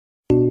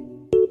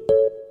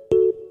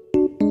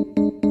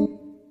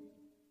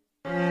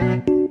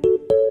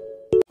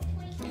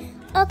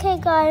Okay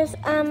guys,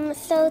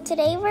 so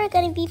today we're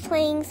gonna be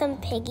playing some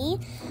Piggy.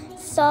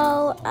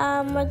 So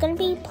we're gonna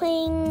be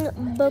playing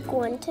book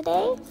 1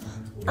 today.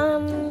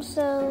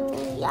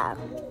 So yeah.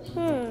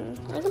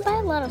 I can buy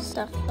a lot of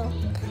stuff though.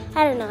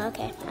 I don't know,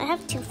 okay. I have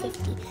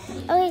 $2.50.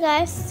 Okay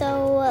guys,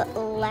 so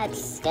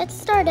let's get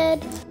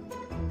started.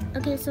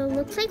 Okay, so it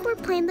looks like we're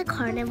playing the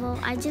carnival.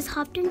 I just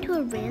hopped into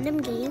a random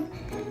game.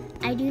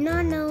 I do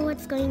not know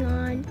what's going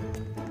on.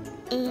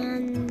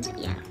 And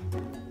yeah.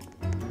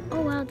 Oh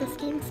wow, this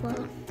game's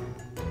slow.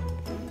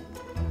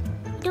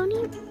 Don't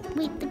even,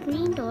 wait, the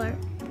green door.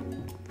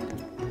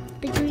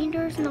 The green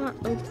door's not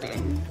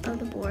open of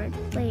the board.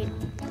 Wait,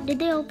 did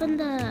they open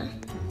the,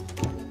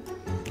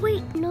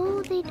 wait,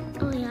 no, they,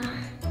 oh yeah.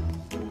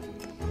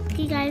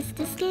 Okay guys,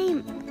 this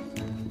game.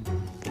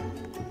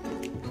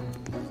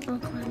 Oh,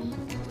 Connie.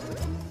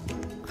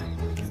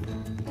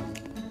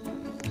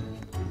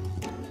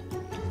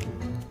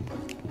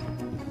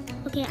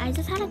 Okay, I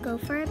just had to go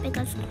for it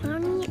because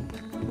Connie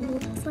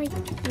looks like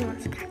he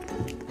wants to crack.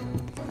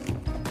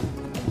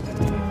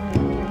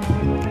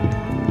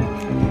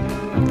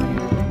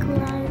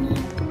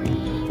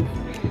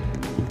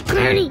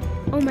 Clowny!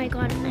 Oh my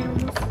god, I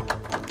almost.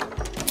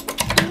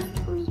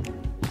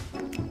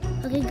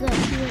 Okay, good.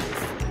 He wins.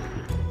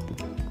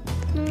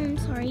 No, I'm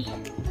sorry.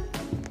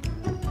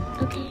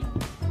 Okay.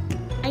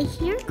 I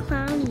hear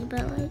Clowny,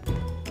 but like.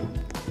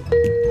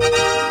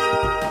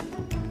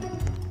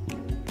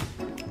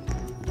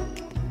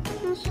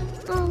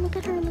 Oh, look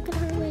at her,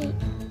 wait.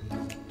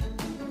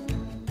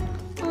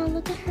 Oh,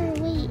 look at her,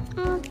 wait.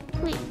 Oh,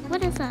 wait,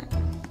 what is that?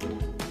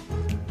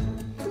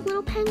 It's a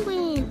little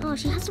penguin. Oh,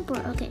 she has a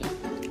board, okay.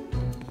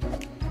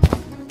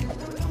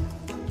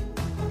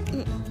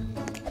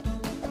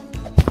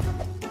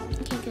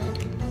 Okay, good.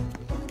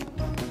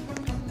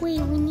 Wait,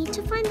 we need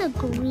to find the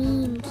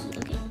green key.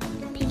 Okay,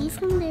 Piggy's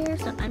from there,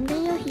 so I'm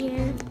gonna go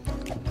here.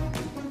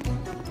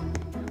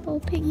 Oh,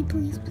 Piggy,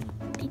 please.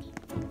 Piggy.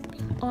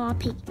 Oh,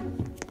 Piggy.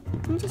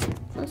 Let me just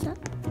close up.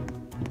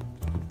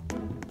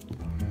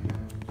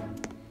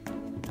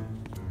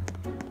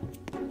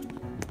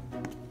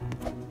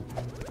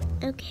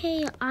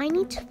 Okay, I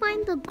need to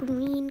find the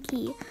green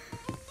key.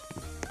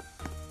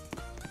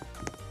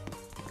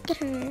 Look at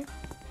her.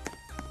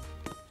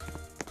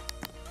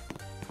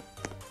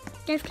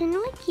 Guys, can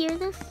you like hear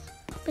this?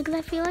 Because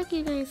I feel like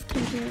you guys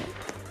can hear it.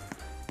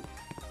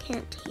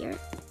 Can't hear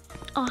it.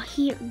 Oh,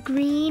 here,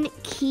 green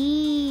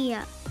key.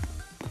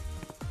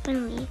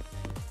 Finally.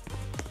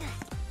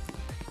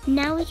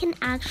 Now we can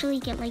actually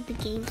get like the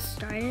game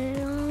started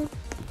and all.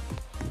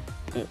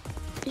 Wait,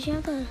 does she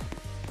have a...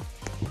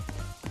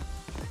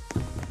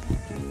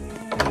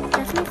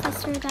 That's my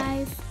sister,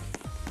 guys.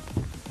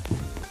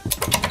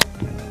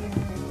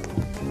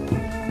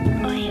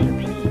 Oh, I hear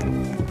Piggy.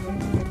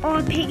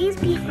 Oh, Piggy's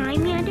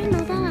behind me. I didn't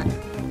know that.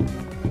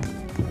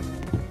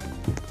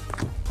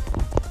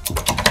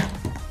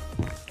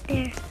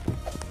 There.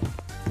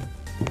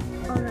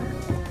 Hold on.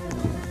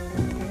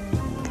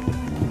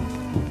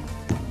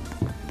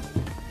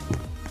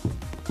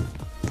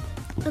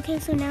 Okay,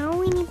 so now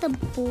we need the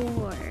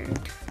board.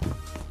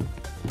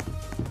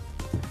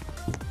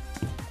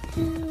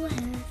 Who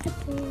has the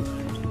board?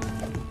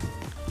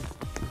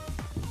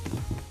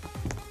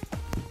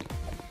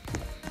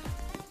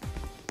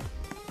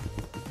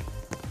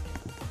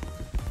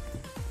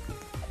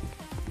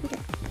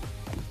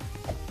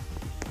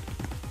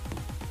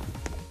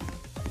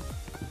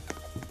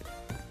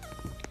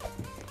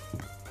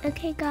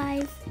 Okay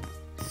guys,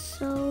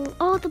 so,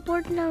 oh, the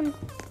board now,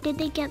 did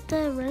they get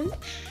the wrench?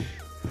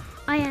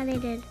 Oh yeah, they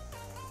did.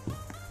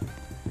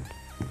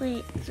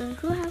 Wait, so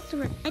who has the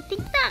wrench? I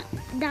think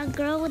that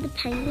girl with the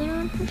penguin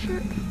on her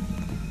shirt.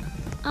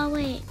 Oh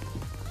wait,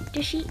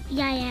 does she?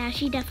 Yeah,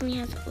 she definitely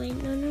has, wait,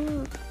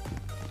 no.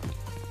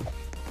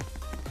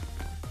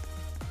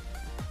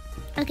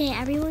 Okay,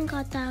 everyone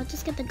got that, I'll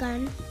just get the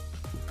gun.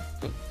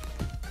 Wait.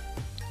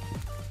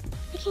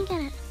 I can't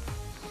get it.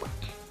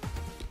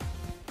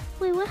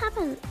 Wait, what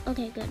happened?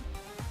 Okay, good.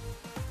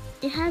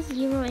 It has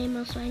 0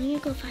 ammo, so I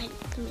need to go find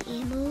some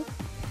ammo.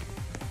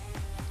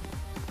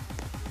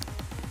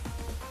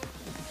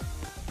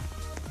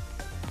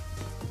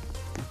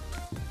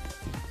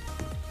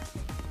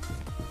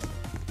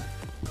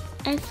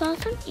 I saw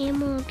some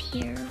ammo up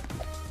here.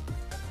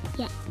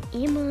 Yeah,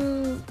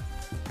 ammo.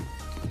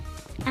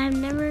 I've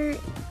never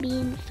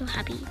been so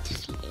happy to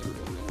see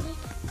ammo in my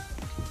life.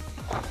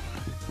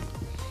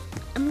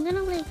 I'm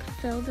gonna like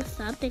fill this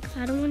up because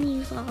I don't want to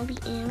use all the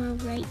ammo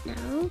right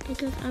now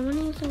because I want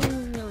to use it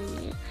when we really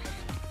need it.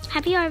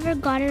 Have you ever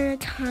gotten a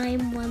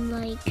time when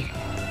like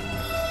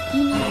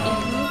you need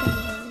ammo?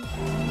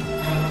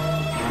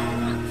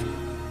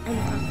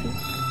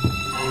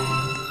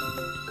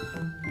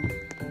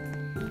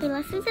 Wait,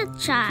 let's see the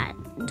chat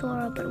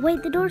door open.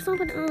 Wait, the door's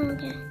open. Oh,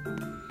 okay.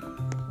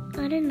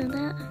 I didn't know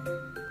that.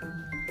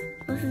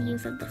 What's the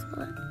use of this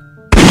bullet?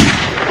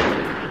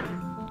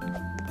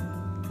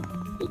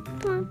 Wait,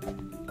 come on.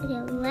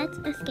 Okay, let's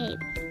escape.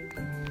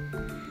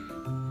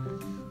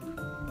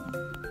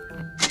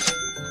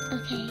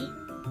 Okay.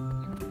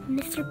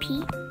 Mr.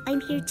 P,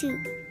 I'm here too.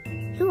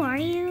 Who are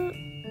you?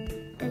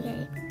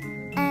 Okay.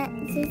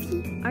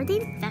 Zizi, are they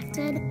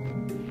infected?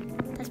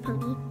 That's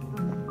Pony.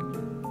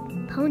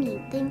 Pony,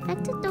 the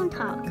infected don't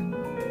talk.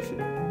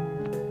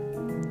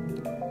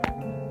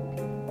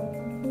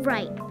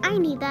 Right, I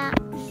need that.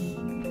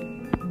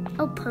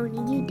 Oh, Pony,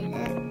 you did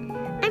it.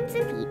 I'm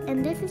Zizi,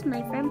 and this is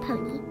my friend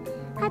Pony.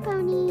 Hi,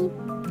 Pony.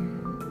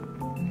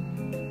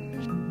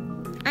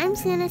 I'm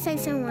Santa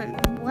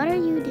 601. What are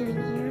you doing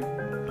here?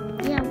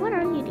 Yeah, what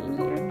are you doing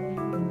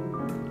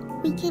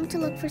here? We came to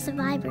look for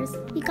survivors.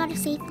 We got a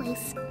safe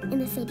place in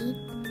the city.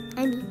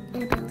 I mean,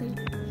 in a building.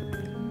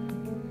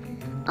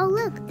 Oh,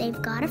 look,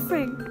 they've got a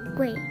friend.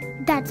 Wait,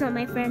 that's not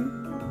my friend.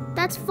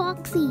 That's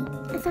Foxy.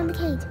 I found the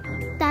cage.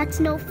 That's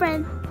no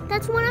friend.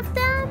 That's one of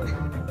them.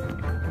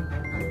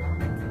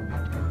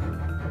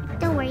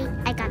 Don't worry,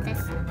 I got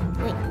this.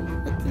 Wait,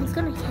 he's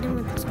gonna hit him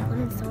with this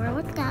wooden sword.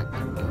 What's that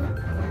gonna do?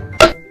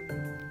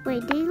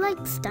 Wait, did he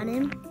like stun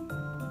him?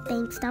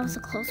 Thanks, that was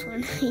a close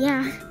one.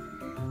 Yeah.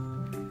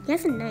 He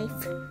has a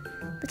knife.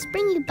 Let's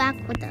bring you back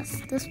with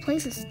us. This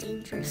place is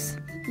dangerous.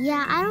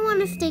 Yeah, I don't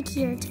want to stick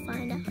here to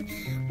find out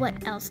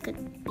what else could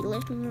be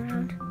lurking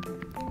around.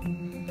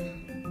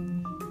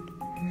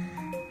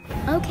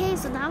 Okay,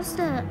 so that was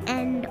the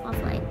end of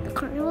like the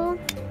carnival.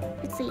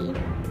 Let's see.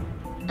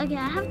 Okay,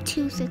 I have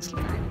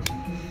 265.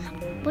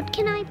 What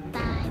can I buy?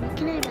 What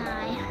can I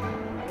buy?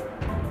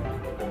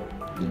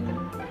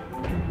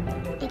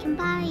 I can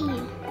buy.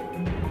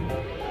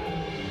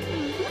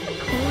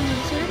 Pony.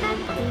 Should I buy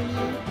Pony?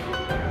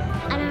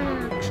 I don't know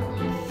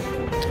actually.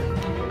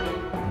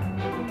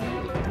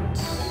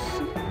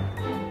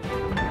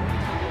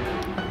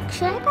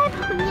 Should I buy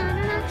Pony? I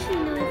don't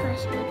actually know if I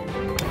should.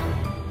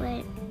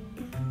 Wait,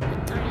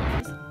 sorry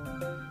guys.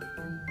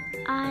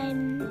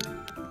 I'm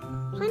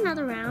playing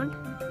another round.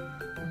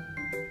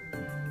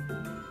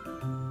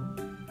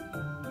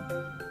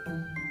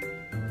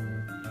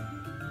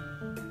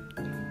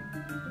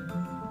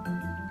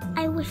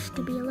 I wish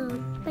to be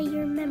alone, but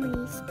your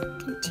memories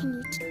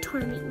continue to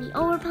torment me.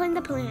 Oh, we're playing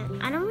the plant.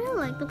 I don't really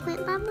like the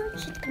plant that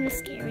much. It's kind of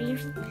scary. I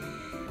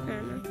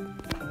don't know.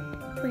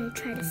 When I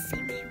try to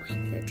say my way,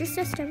 you're just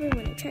as stubborn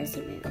when I try to say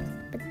my way.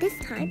 But this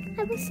time,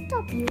 I will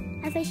stop you,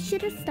 as I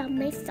should have stopped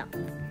myself.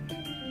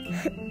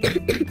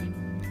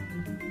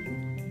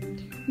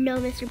 No,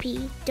 Mr.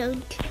 P,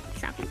 don't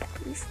stop me,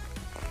 please.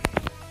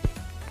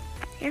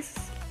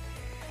 Yes.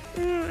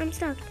 I'm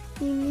stuck.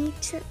 You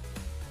need to...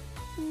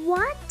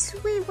 What?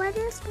 Wait, why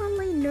did I spawn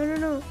late?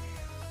 No.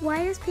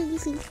 Why does Piggy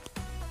think...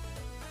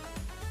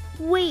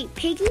 Wait,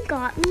 Piggy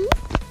got me?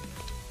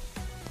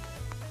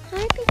 How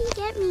did Piggy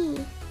get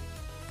me?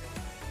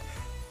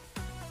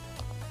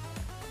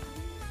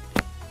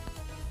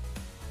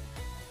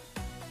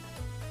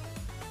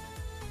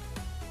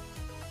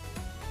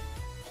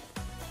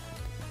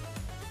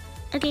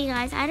 Okay,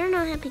 guys, I don't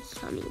know how Piggy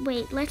got me.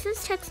 Wait, let's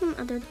just check some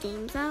other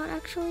games out,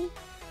 actually.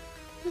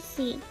 Let's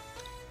see.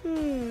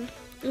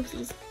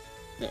 Oopsies.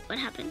 Wait, what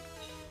happened?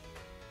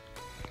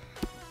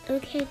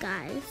 Okay,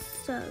 guys,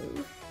 so...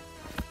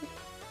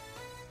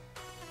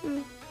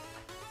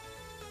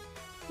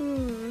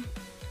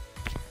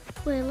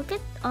 Wait, look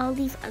at all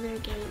these other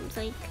games.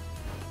 Like,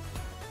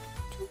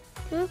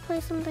 do I play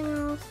something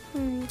else? I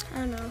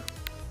don't know.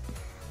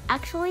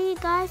 Actually,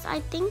 guys, I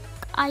think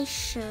I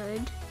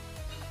should.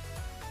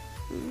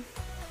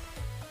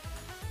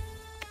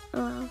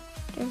 Oh, wow.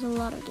 There's a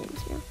lot of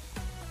games here.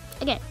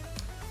 Okay.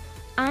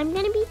 I'm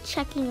gonna be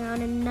checking out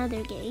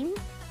another game.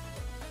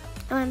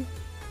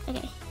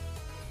 Okay.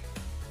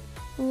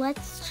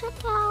 Let's check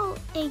out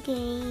a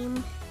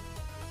game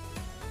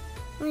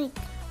like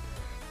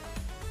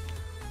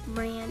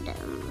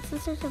random.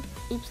 This is just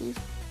oopsies.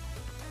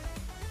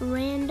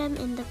 Random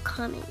in the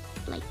comment,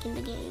 like in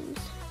the games.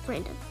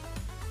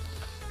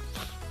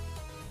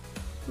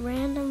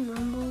 Random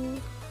rumble.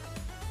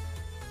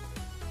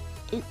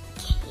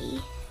 Okay.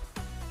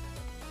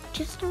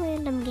 Just a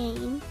random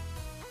game.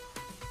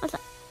 What's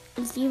that?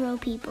 0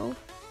 people.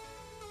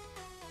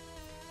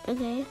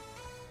 Okay.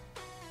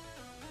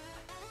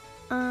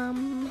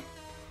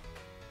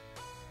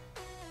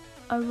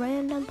 A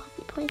random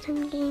puppy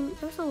playtime game.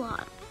 There's a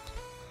lot.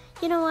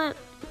 You know what?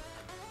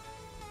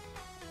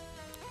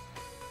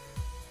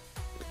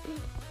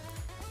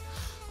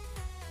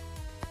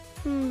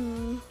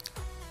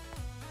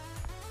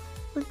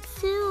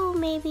 Let's do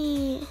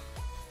maybe...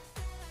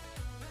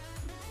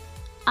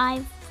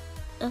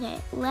 Okay,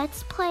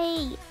 let's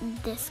play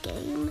this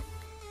game.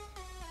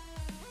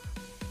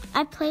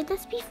 I've played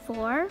this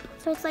before,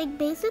 so it's like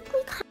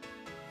basically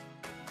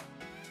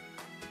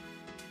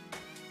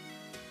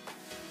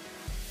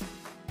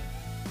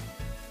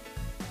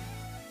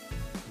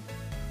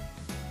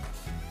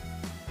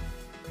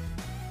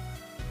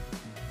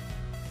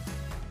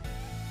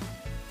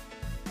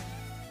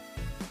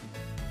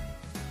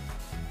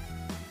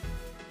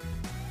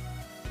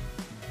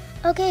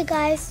Okay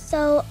guys,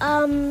 so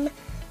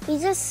we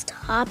just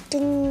hopped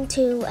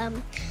into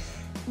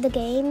the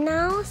game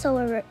now, so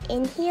we're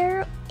in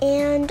here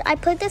and I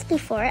played this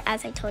before,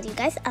 as I told you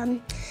guys.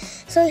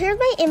 So here's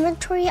my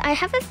inventory. I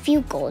have a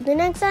few golden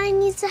eggs that I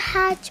need to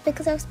hatch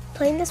because I was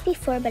playing this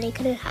before, but I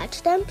couldn't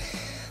hatch them.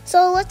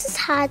 So let's just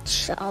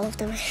hatch all of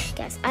them, I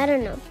guess. I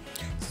don't know.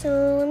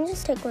 So let me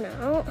just take one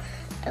out.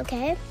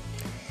 Okay.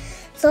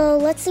 So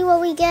let's see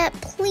what we get.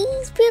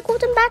 Please be a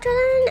golden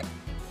badger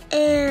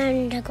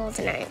and a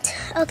golden knight.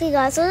 Okay,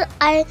 guys.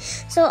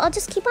 So I'll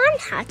just keep on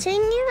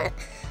hatching it.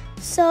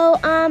 So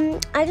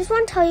I just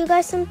want to tell you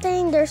guys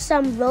something. There's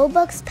some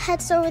Roblox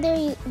pets over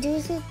there.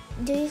 Do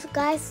you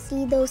guys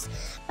see those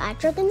bat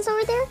dragons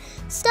over there?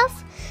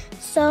 Stuff.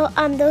 So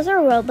those are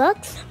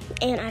Robux,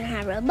 and I don't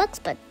have Robux,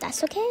 but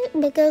that's okay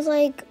because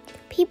like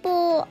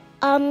people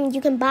you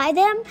can buy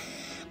them,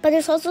 but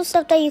there's also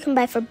stuff that you can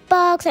buy for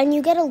bucks, and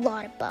you get a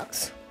lot of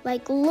bucks.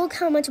 Like look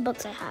how much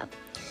bucks I have.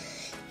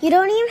 You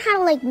don't even have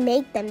to like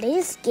make them; they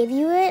just give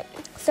you it.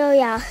 So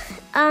yeah,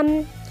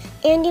 and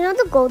you know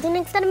the golden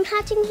eggs that I'm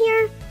hatching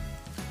here.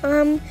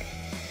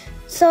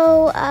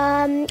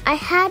 I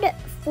had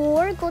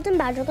 4 golden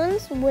badger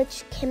guns,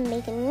 which can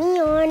make a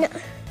neon,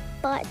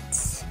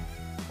 but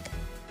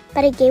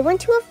I gave one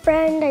to a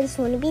friend. I just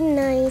want to be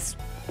nice.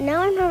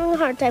 Now I'm having a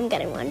hard time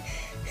getting one.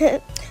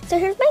 So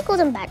here's my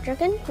golden badger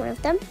gun, one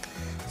of them.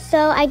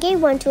 So I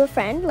gave one to a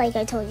friend, like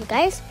I told you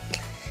guys.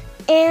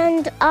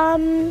 And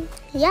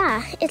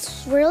yeah,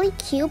 it's really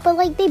cute, but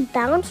like they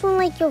bounce when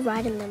like you're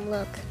riding them.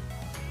 Look,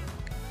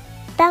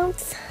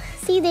 bounce.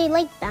 See, they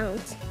like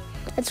bounce.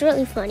 It's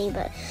really funny,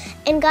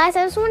 and guys,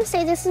 I just want to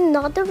say this is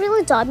not the real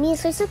Adopt Me.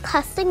 So it's a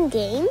custom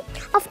game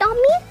of Adopt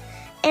Me,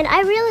 and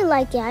I really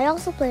like it. I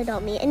also play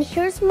Adopt Me, and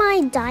here's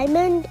my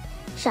diamond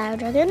shadow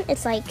dragon.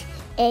 It's like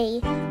a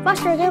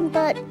frost dragon,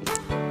 but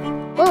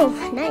oh,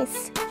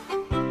 nice.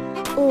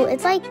 Oh,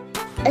 it's like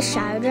a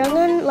shadow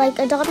dragon. Like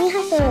Adopt Me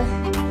has a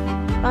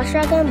frost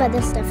dragon, but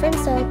it's different.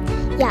 So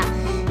yeah,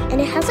 and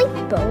it has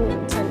like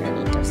bones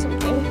underneath or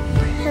something.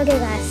 Okay,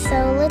 guys,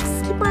 so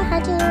let's keep on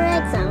hatching our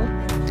eggs now.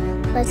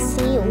 Let's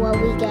see what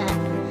we get.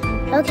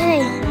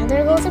 Okay,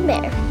 another golden bear.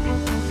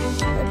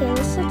 Okay,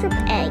 let's search up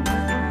egg.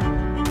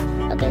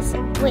 Okay, so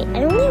wait,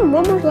 I only have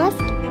one more left.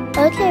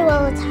 Okay,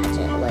 well, let's hatch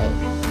it. Wait.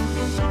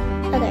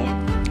 Okay.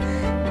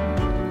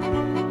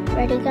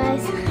 Ready,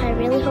 guys? I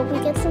really hope we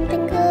get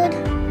something good.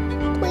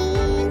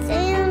 Please,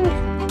 and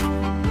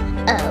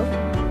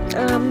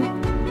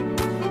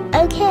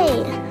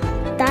okay,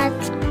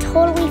 that's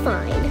totally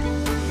fine.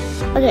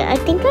 Okay, I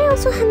think I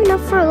also have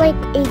enough for like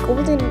a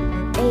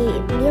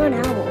neon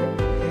owl.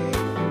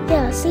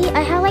 Yeah, see,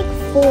 I have like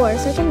 4,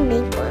 so I can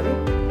make one.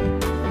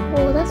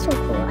 Oh, that's so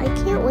cool. I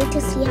can't wait to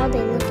see how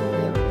they look in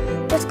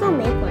neon. Let's go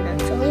make one,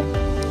 actually.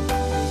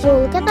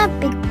 Whoa, look at that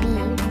big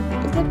bee.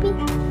 Is it bee?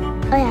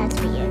 Oh yeah, it's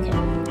bee,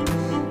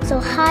 okay. So,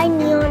 hi,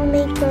 neon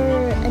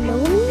maker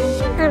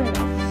Anomi? I don't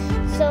know.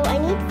 So, I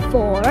need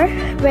 4.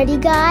 Ready,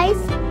 guys?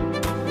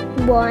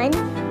 1,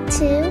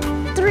 2,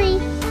 3.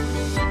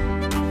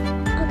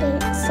 Okay,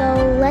 so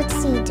let's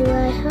see. Do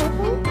I have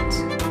it?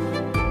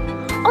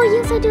 Oh,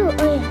 yes, I do.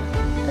 Oh, yeah.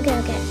 Okay.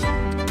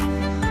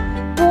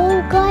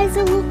 Oh, guys,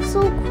 it looks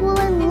so cool.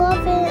 I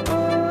love it.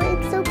 Oh,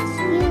 it's so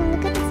cute.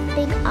 Look at its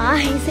big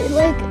eyes. It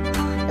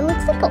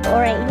looks like an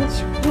orange.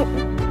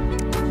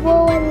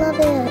 Whoa, I love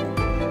it.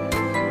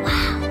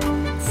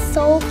 Wow,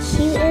 so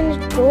cute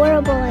and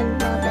adorable. I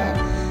love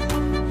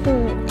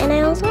it. And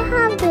I also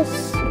have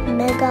this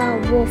mega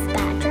wolf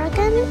bat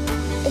dragon.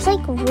 It's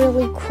like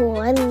really cool.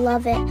 I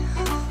love it.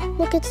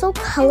 Look, it's so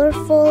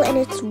colorful, and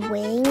its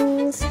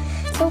wings.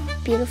 So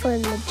beautiful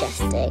and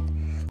majestic.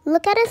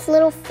 Look at its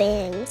little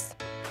fangs.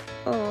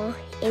 Oh,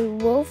 a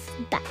wolf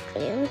bat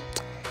dragon.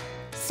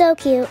 So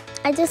cute.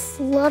 I just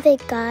love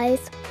it,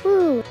 guys.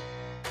 Woo.